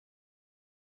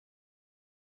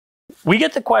We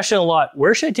get the question a lot,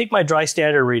 where should I take my dry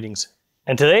standard readings?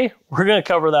 And today, we're gonna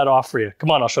cover that off for you. Come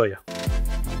on, I'll show you.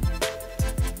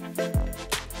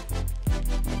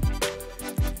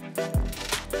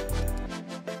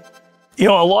 You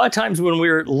know, a lot of times when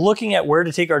we're looking at where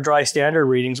to take our dry standard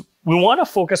readings, we wanna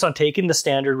focus on taking the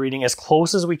standard reading as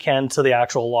close as we can to the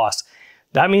actual loss.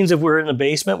 That means if we're in the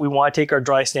basement, we wanna take our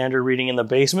dry standard reading in the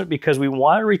basement because we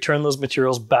wanna return those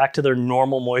materials back to their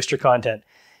normal moisture content.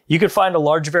 You could find a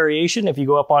large variation if you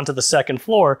go up onto the second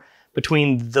floor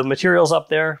between the materials up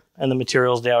there and the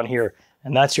materials down here.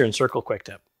 And that's your Encircle Quick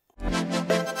Tip.